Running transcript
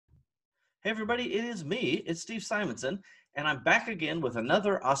Hey everybody, it is me, it's Steve Simonson, and I'm back again with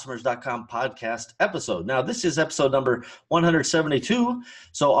another awesomers.com podcast episode. Now, this is episode number 172,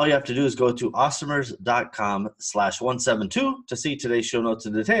 so all you have to do is go to awesomers.com/172 to see today's show notes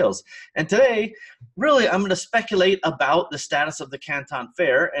and details. And today, really, I'm going to speculate about the status of the Canton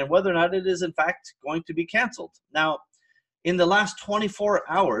Fair and whether or not it is in fact going to be canceled. Now, in the last 24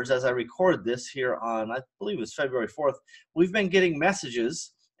 hours, as I record this here on, I believe it's February 4th, we've been getting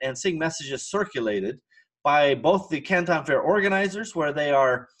messages and seeing messages circulated by both the Canton Fair organizers, where they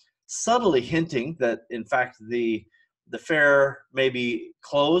are subtly hinting that, in fact, the fair may be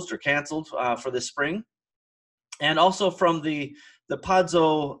closed or canceled for this spring, and also from the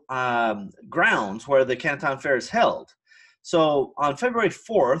Pazhou grounds where the Canton Fair is held. So on February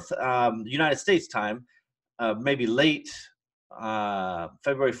 4th, United States time, maybe late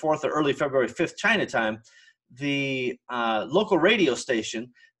February 4th or early February 5th China time, the local radio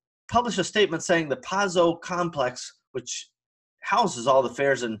station published a statement saying the Pazhou complex, which houses all the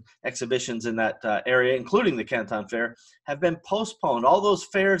fairs and exhibitions in that area, including the Canton Fair, have been postponed. All those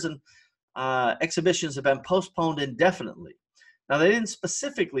fairs and exhibitions have been postponed indefinitely. Now, they didn't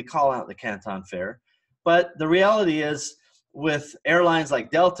specifically call out the Canton Fair, but the reality is, with airlines like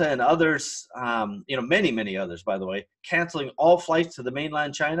Delta and others, many others, by the way, canceling all flights to the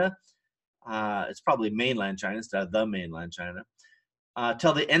mainland China, it's probably mainland China instead of the mainland China,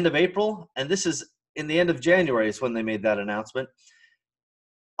 till the end of April, and this is in the end of January is when they made that announcement.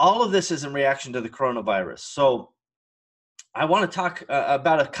 All of this is in reaction to the coronavirus. So I want to talk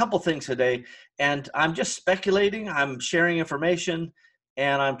about a couple things today, and I'm just speculating. I'm sharing information,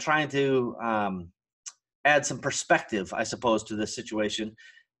 and I'm trying to add some perspective, I suppose, to this situation.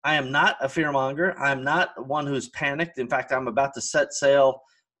 I am not a fearmonger. I'm not one who's panicked. In fact, I'm about to set sail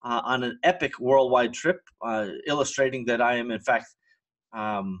on an epic worldwide trip, illustrating that I am, in fact,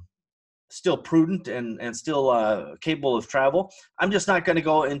 still prudent and still capable of travel. I'm just not going to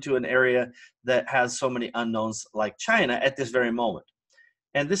go into an area that has so many unknowns like China at this very moment.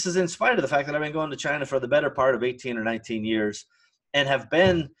 And this is in spite of the fact that I've been going to China for the better part of 18 or 19 years and have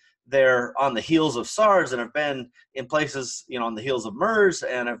been there on the heels of SARS, and have been in places, on the heels of MERS,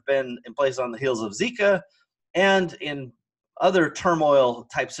 and have been in places on the heels of Zika, and in other turmoil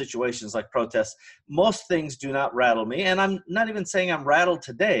type situations like protests. Most things do not rattle me, and I'm not even saying I'm rattled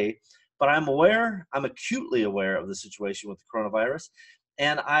today, but I'm acutely aware of the situation with the coronavirus,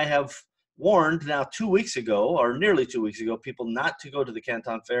 and I have warned now 2 weeks ago, or nearly 2 weeks ago, people not to go to the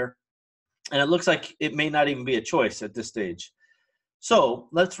Canton Fair, and it looks like it may not even be a choice at this stage. So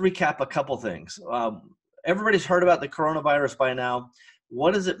let's recap a couple things. Everybody's heard about the coronavirus by now.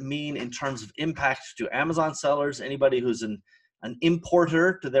 What does it mean in terms of impact to Amazon sellers, anybody who's an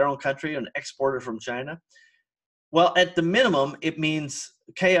importer to their own country, an exporter from China? Well, at the minimum, it means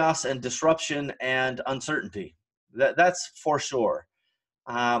chaos and disruption and uncertainty. That's for sure.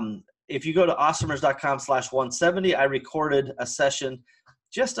 If you go to awesomers.com/170, I recorded a session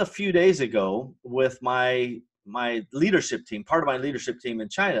just a few days ago with my leadership team, part of my leadership team in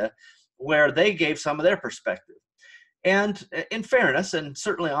China, where they gave some of their perspective. And in fairness, and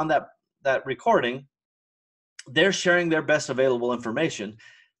certainly on that recording, they're sharing their best available information.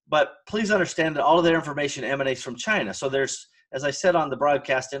 But please understand that all of their information emanates from China. So there's, as I said on the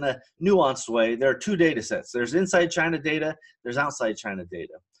broadcast, in a nuanced way, there are two data sets. There's inside China data, there's outside China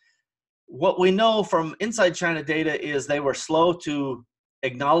data. What we know from inside China data is they were slow to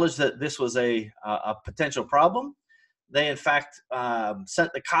acknowledge that this was a potential problem. They, in fact,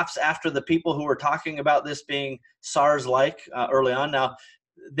 sent the cops after the people who were talking about this being SARS-like early on. Now,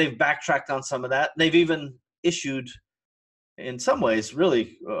 they've backtracked on some of that. They've even issued, in some ways,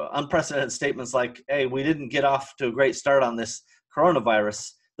 really unprecedented statements like, hey, we didn't get off to a great start on this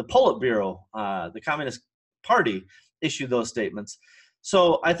coronavirus. The Politburo, the Communist Party, issued those statements.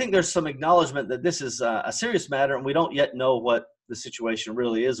 So I think there's some acknowledgement that this is a serious matter, and we don't yet know what the situation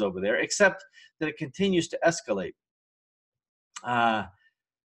really is over there, except that it continues to escalate. I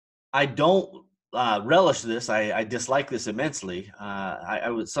don't relish this. I dislike this immensely.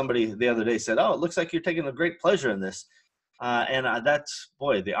 Somebody the other day said, "Oh, it looks like you're taking a great pleasure in this," and that's,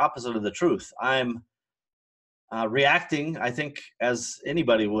 boy, the opposite of the truth. I'm reacting, I think, as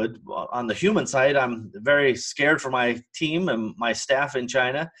anybody would. On the human side, I'm very scared for my team and my staff in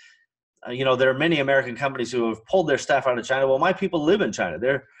China. There are many American companies who have pulled their staff out of China. Well, my people live in China.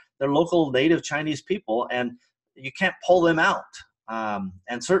 They're local native Chinese people, and you can't pull them out.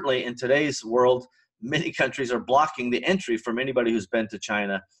 And certainly in today's world, many countries are blocking the entry from anybody who's been to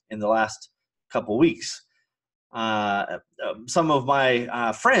China in the last couple weeks. Some of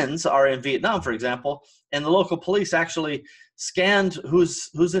my friends are in Vietnam, for example, and the local police actually scanned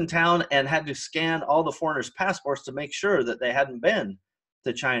who's in town and had to scan all the foreigners' passports to make sure that they hadn't been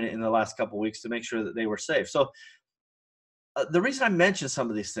to China in the last couple of weeks to make sure that they were safe. So the reason I mention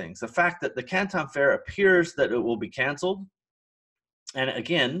some of these things, the fact that the Canton Fair appears that it will be canceled, and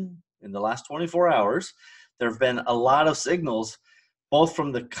again, in the last 24 hours, there have been a lot of signals, both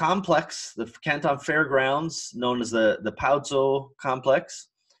from the complex, the Canton Fairgrounds, known as the Pazhou complex,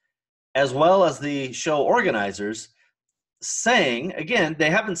 as well as the show organizers, saying, again, they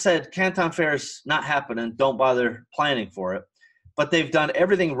haven't said Canton Fair's not happening, don't bother planning for it, but they've done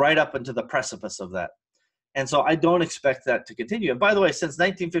everything right up into the precipice of that. And so I don't expect that to continue. And by the way, since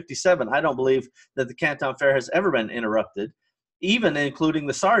 1957, I don't believe that the Canton Fair has ever been interrupted, even including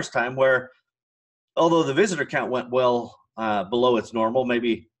the SARS time, where although the visitor count went well below its normal,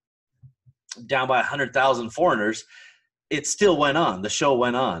 maybe down by 100,000 foreigners, it still went on. The show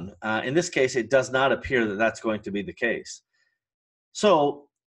went on. In this case, it does not appear that that's going to be the case. So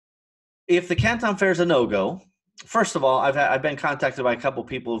if the Canton Fair is a no-go, first of all, I've been contacted by a couple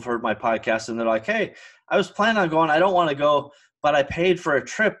people who've heard my podcast, and they're like, hey, I was planning on going. I don't want to go, but I paid for a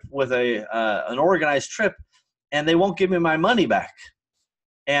trip with an organized trip, and they won't give me my money back.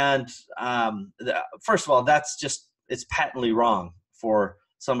 And first of all, it's patently wrong for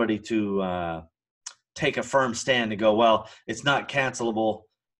somebody to take a firm stand and go, well, it's not cancelable,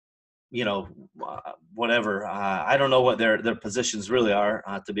 whatever. I don't know what their positions really are,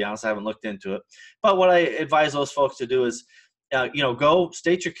 to be honest. I haven't looked into it. But what I advise those folks to do is, go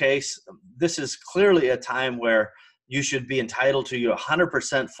state your case. This is clearly a time where you should be entitled to your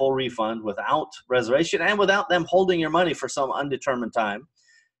 100% full refund without reservation and without them holding your money for some undetermined time.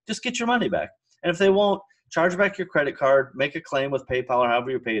 Just get your money back. And if they won't, charge back your credit card, make a claim with PayPal or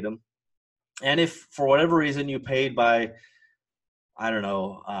however you paid them. And if for whatever reason you paid by, I don't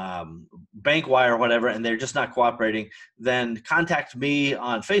know, bank wire or whatever, and they're just not cooperating, then contact me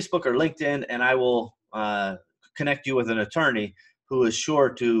on Facebook or LinkedIn, and I will connect you with an attorney who is sure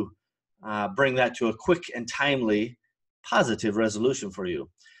to bring that to a quick and timely positive resolution for you.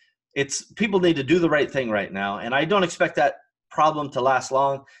 People need to do the right thing right now, and I don't expect that problem to last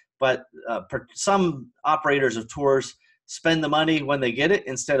long, but some operators of tours spend the money when they get it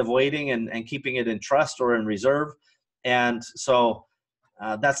instead of waiting and keeping it in trust or in reserve. And so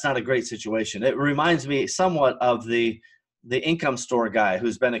that's not a great situation. It reminds me somewhat of the income store guy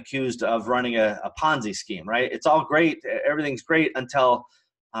who's been accused of running a Ponzi scheme, right? It's all great. Everything's great until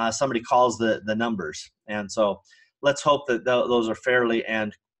somebody calls the numbers. And so let's hope that those are fairly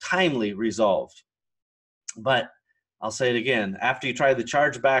and timely resolved. But I'll say it again, after you try the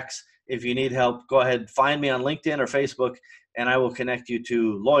chargebacks, if you need help, go ahead, find me on LinkedIn or Facebook, and I will connect you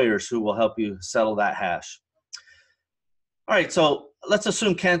to lawyers who will help you settle that hash. All right, so let's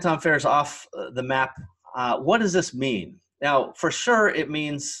assume Canton Fair is off the map. What does this mean? Now, for sure, it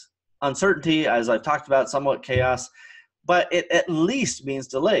means uncertainty, as I've talked about, somewhat chaos, but it at least means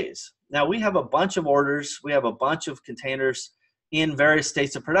delays. Now, we have a bunch of orders. We have a bunch of containers in various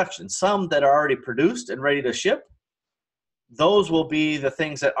states of production, some that are already produced and ready to ship. Those will be the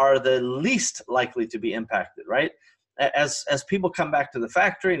things that are the least likely to be impacted, right? As people come back to the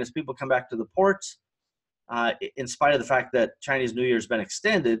factory and as people come back to the ports, in spite of the fact that Chinese New Year has been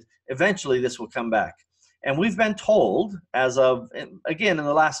extended, eventually this will come back. And we've been told, as of, again, in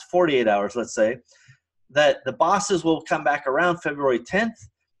the last 48 hours, let's say, that the bosses will come back around February 10th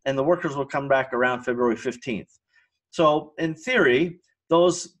and the workers will come back around February 15th. So in theory,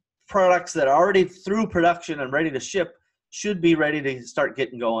 those products that are already through production and ready to ship should be ready to start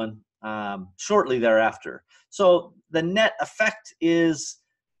getting going shortly thereafter. So the net effect is,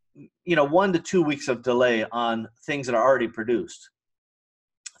 1 to 2 weeks of delay on things that are already produced.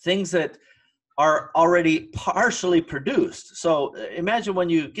 Things that are already partially produced. So imagine when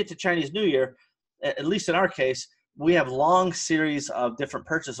you get to Chinese New Year, at least in our case, we have long series of different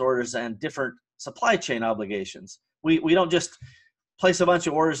purchase orders and different supply chain obligations. We don't just place a bunch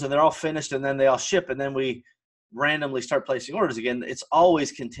of orders and they're all finished and then they all ship and then we randomly start placing orders again. It's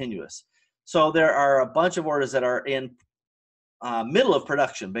always continuous. So there are a bunch of orders that are in middle of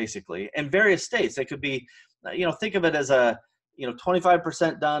production, basically, in various states. They could be, think of it as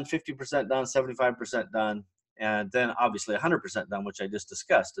 25% done, 50% done, 75% done, and then obviously 100% done, which I just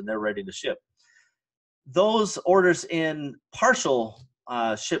discussed, and they're ready to ship. Those orders in partial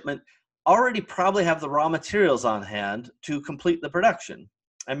shipment already probably have the raw materials on hand to complete the production.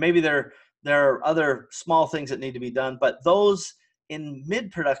 And maybe there are other small things that need to be done, but those in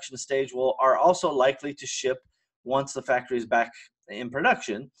mid-production stage are also likely to ship once the factory is back in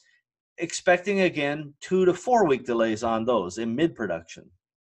production, expecting, again, 2 to 4 week delays on those in mid-production.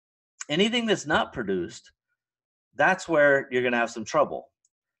 Anything that's not produced that's where you're going to have some trouble.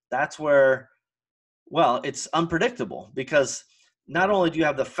 That's where, well, it's unpredictable, because not only do you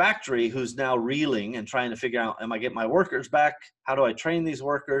have the factory who's now reeling and trying to figure out, am I getting my workers back? How do I train these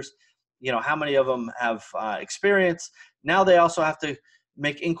workers? You know, how many of them have experience? Now they also have to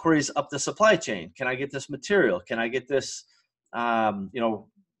make inquiries up the supply chain. Can I get this material? Can I get this, you know,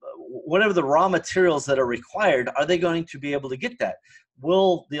 whatever the raw materials that are required, are they going to be able to get that?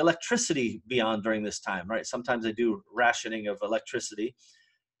 Will the electricity be on during this time, right? Sometimes they do rationing of electricity.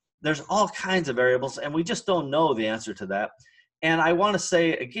 There's all kinds of variables, and we just don't know the answer to that. And I want to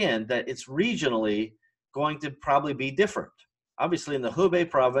say again that it's regionally going to probably be different. Obviously, in the Hubei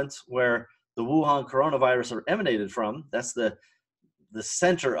province, where the Wuhan coronavirus emanated from, that's the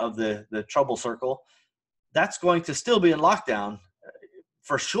center of the trouble circle, that's going to still be in lockdown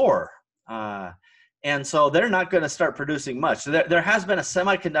for sure. And so they're not going to start producing much. There has been a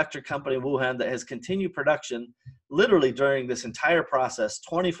semiconductor company in Wuhan that has continued production literally during this entire process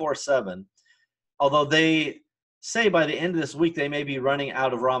 24/7, although they say by the end of this week they may be running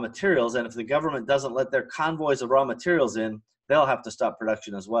out of raw materials, and if the government doesn't let their convoys of raw materials in, they'll have to stop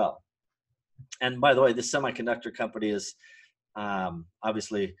production as well. And by the way, this semiconductor company is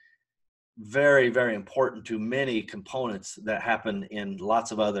obviously very, very important to many components that happen in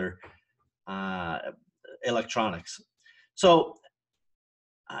lots of other electronics. So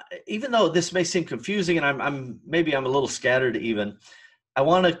even though this may seem confusing, and I'm maybe I'm a little scattered even, I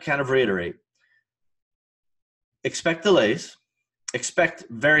want to kind of reiterate: expect delays, expect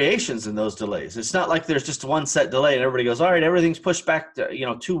variations in those delays. It's not like there's just one set delay and everybody goes, all right, everything's pushed back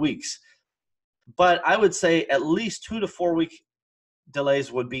to, 2 weeks. But I would say at least 2 to 4 week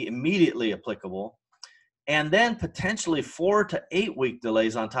delays would be immediately applicable, and then potentially 4 to 8 week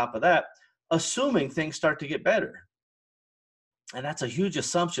delays on top of that, assuming things start to get better. And that's a huge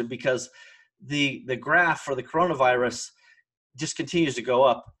assumption, because the graph for the coronavirus just continues to go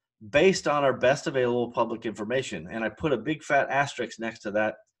up based on our best available public information. And I put a big fat asterisk next to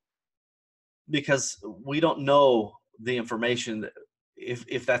that, because we don't know the information,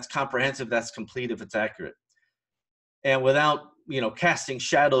 if that's comprehensive, that's complete, if it's accurate. And without casting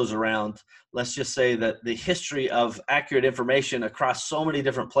shadows around, let's just say that the history of accurate information across so many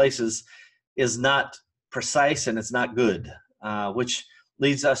different places is not precise, and it's not good, which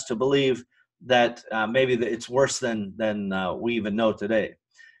leads us to believe that maybe it's worse than we even know today.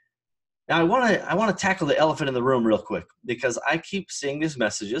 Now, I want to tackle the elephant in the room real quick, because I keep seeing these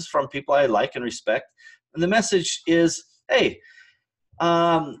messages from people I like and respect, and the message is, hey,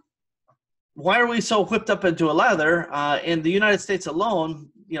 why are we so whipped up into a lather? In the United States alone,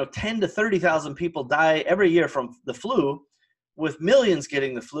 10 to 30,000 people die every year from the flu, with millions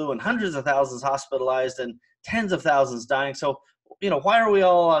getting the flu and hundreds of thousands hospitalized and tens of thousands dying. So, why are we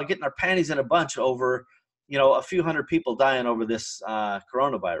all getting our panties in a bunch over, a few hundred people dying over this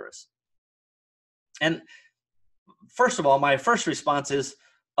coronavirus? And first of all, my first response is,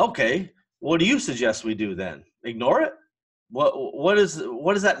 okay, what do you suggest we do then? Ignore it? What does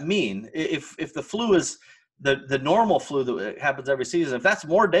that mean? If the flu is the normal flu that happens every season, if that's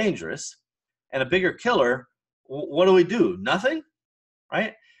more dangerous and a bigger killer, what do we do? Nothing,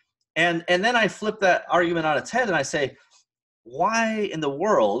 right? And then I flip that argument on its head and I say, why in the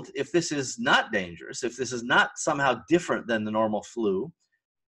world, if this is not dangerous, if this is not somehow different than the normal flu,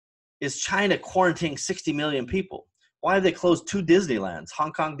 is China quarantining 60 million people? Why have they closed 2 Disneylands,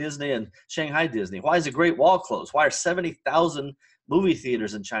 Hong Kong Disney and Shanghai Disney? Why is the Great Wall closed? Why are 70,000 movie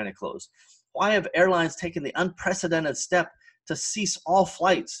theaters in China closed? Why have airlines taken the unprecedented step to cease all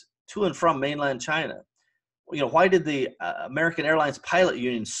flights to and from mainland China? Why did the American Airlines Pilot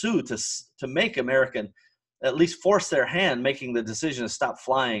Union sue to make American at least force their hand making the decision to stop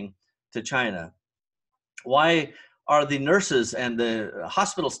flying to China? Why are the nurses and the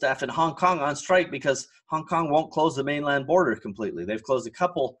hospital staff in Hong Kong on strike? Because Hong Kong won't close the mainland border completely. They've closed a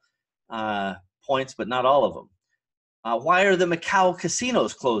couple points, but not all of them. Why are the Macau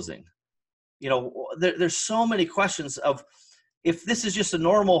casinos closing? There's so many questions of, if this is just a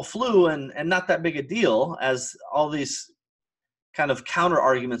normal flu and not that big a deal, as all these kind of counter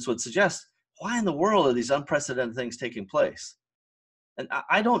arguments would suggest, why in the world are these unprecedented things taking place? And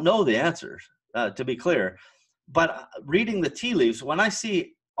I don't know the answer, to be clear. But reading the tea leaves, when I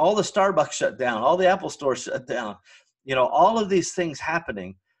see all the Starbucks shut down, all the Apple stores shut down, all of these things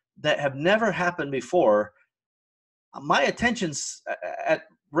happening that have never happened before, my attention's at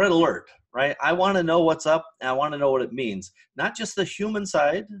red alert, right? I want to know what's up, and I want to know what it means. Not just the human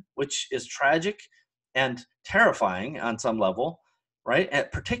side, which is tragic and terrifying on some level, right? And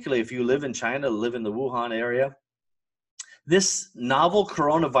particularly if you live in China, live in the Wuhan area. This novel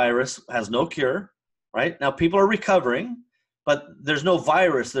coronavirus has no cure. right? Now people are recovering, but there's no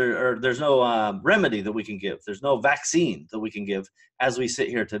virus there, or there's no remedy that we can give. There's no vaccine that we can give as we sit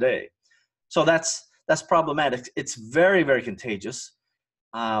here today. So that's problematic. It's very, very contagious,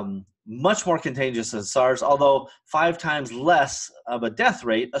 much more contagious than SARS, although 5 times less of a death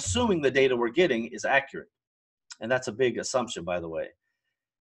rate, assuming the data we're getting is accurate. And that's a big assumption, by the way.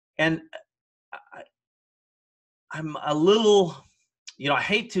 And I'm a little, I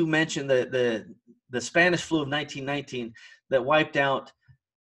hate to mention the Spanish flu of 1919 that wiped out,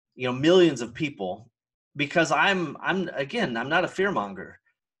 millions of people, because I'm not a fearmonger,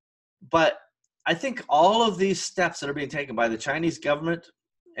 but I think all of these steps that are being taken by the Chinese government,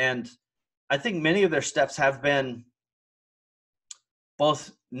 and I think many of their steps have been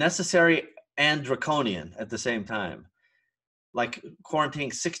both necessary and draconian at the same time, like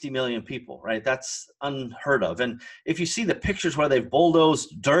quarantining 60 million people, right? That's unheard of. And if you see the pictures where they've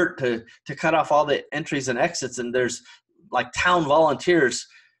bulldozed dirt to cut off all the entries and exits, and there's like town volunteers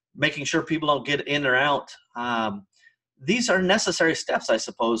making sure people don't get in or out. These are necessary steps, I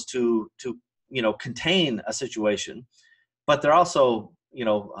suppose, to contain a situation, but they're also,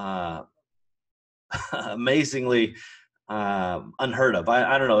 amazingly unheard of.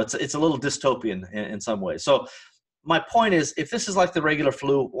 I don't know. It's a little dystopian in some ways. So my point is, if this is like the regular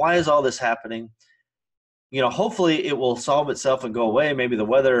flu, why is all this happening? Hopefully it will solve itself and go away. Maybe the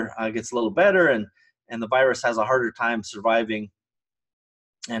weather gets a little better, and the virus has a harder time surviving,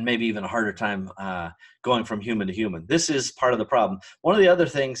 and maybe even a harder time going from human to human. This is part of the problem. One of the other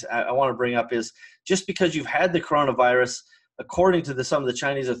things I want to bring up is, just because you've had the coronavirus, according to some of the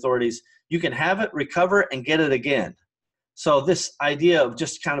Chinese authorities, you can have it, recover, and get it again. So this idea of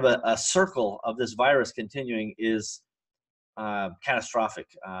just kind of a circle of this virus continuing is catastrophic,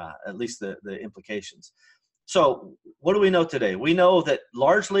 at least the implications. So what do we know today? We know that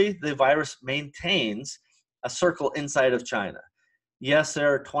largely the virus maintains a circle inside of China. Yes,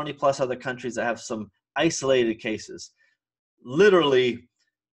 there are 20 plus other countries that have some isolated cases. Literally,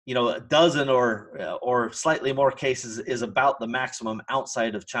 a dozen or slightly more cases is about the maximum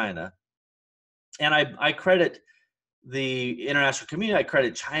outside of China. And I credit the international community, I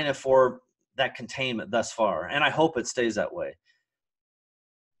credit China for that containment thus far, and I hope it stays that way.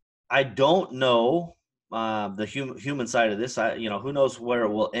 I don't know the human side of this. Who knows where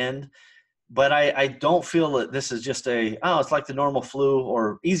it will end. But I don't feel that this is just it's like the normal flu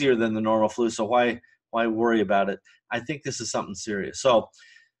or easier than the normal flu, so why worry about it? I think this is something serious. So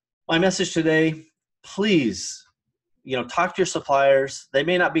my message today, please, talk to your suppliers. They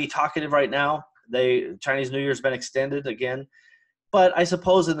may not be talkative right now. Chinese New Year's been extended again. But I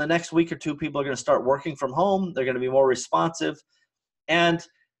suppose in the next week or two, people are going to start working from home. They're going to be more responsive. And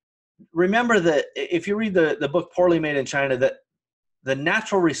remember that if you read the book Poorly Made in China, that the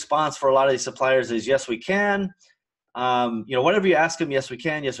natural response for a lot of these suppliers is, yes, we can. Whatever you ask them, yes, we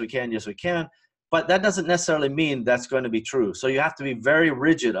can, yes, we can, yes, we can. But that doesn't necessarily mean that's going to be true. So you have to be very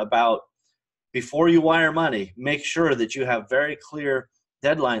rigid about, before you wire money, make sure that you have very clear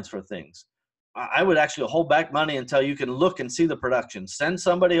deadlines for things. I would actually hold back money until you can look and see the production. Send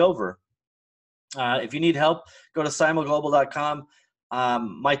somebody over. If you need help, go to simulglobal.com.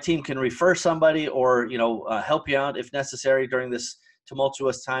 My team can refer somebody or, help you out if necessary during this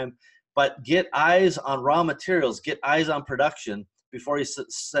tumultuous time. But get eyes on raw materials, get eyes on production before you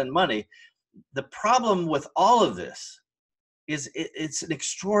send money. The problem with all of this is it's an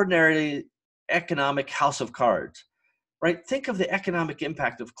extraordinary economic house of cards, right? Think of the economic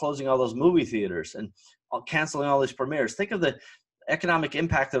impact of closing all those movie theaters and canceling all these premieres. Think of the economic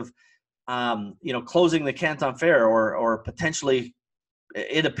impact of, closing the Canton Fair or potentially,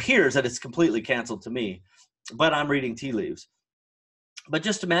 it appears that it's completely canceled to me, but I'm reading tea leaves. But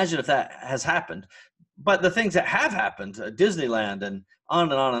just imagine if that has happened. But the things that have happened, Disneyland and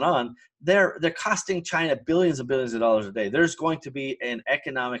on and on and on, they're costing China billions and billions of dollars a day. There's going to be an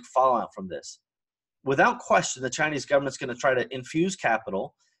economic fallout from this. Without question, the Chinese government's going to try to infuse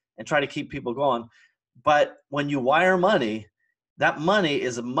capital and try to keep people going. But when you wire money, that money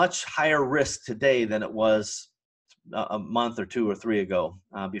is a much higher risk today than it was a month or 2 or 3 ago,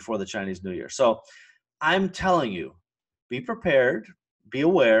 before the Chinese New Year. So I'm telling you, be prepared, be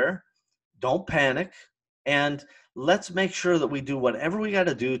aware, don't panic, and let's make sure that we do whatever we got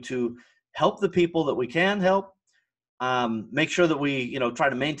to do to help the people that we can help. Make sure that we, try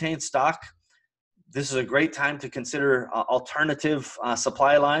to maintain stock. This is a great time to consider alternative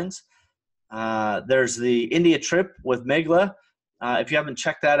supply lines. There's the India trip with Megla. If you haven't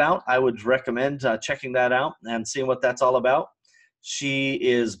checked that out, I would recommend checking that out and seeing what that's all about. She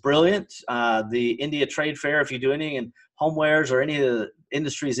is brilliant. The India Trade Fair, if you do anything in homewares or any of the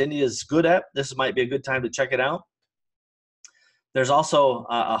industries India is good at, this might be a good time to check it out. There's also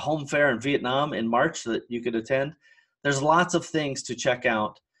a home fair in Vietnam in March that you could attend. There's lots of things to check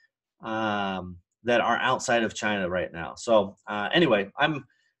out that are outside of China right now. So anyway, I'm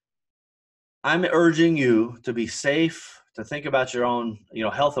urging you to be safe, to think about your own,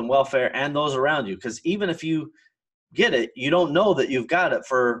 health and welfare and those around you. Because even if you get it, you don't know that you've got it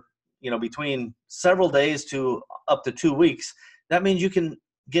for, between several days to up to 2 weeks. That means you can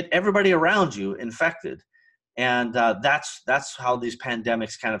get everybody around you infected. And that's how these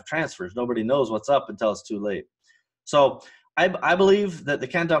pandemics kind of transfers. Nobody knows what's up until it's too late. So I believe that the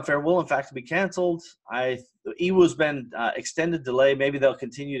Canton Fair will in fact be canceled. EWU's been extended delay. Maybe they'll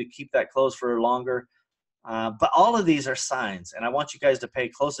continue to keep that closed for longer. But all of these are signs, and I want you guys to pay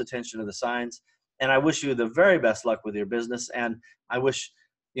close attention to the signs. And I wish you the very best luck with your business. And I wish,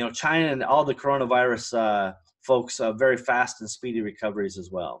 China and all the coronavirus folks very fast and speedy recoveries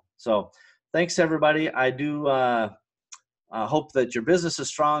as well. So thanks, everybody. I do hope that your business is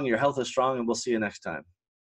strong, your health is strong, and we'll see you next time.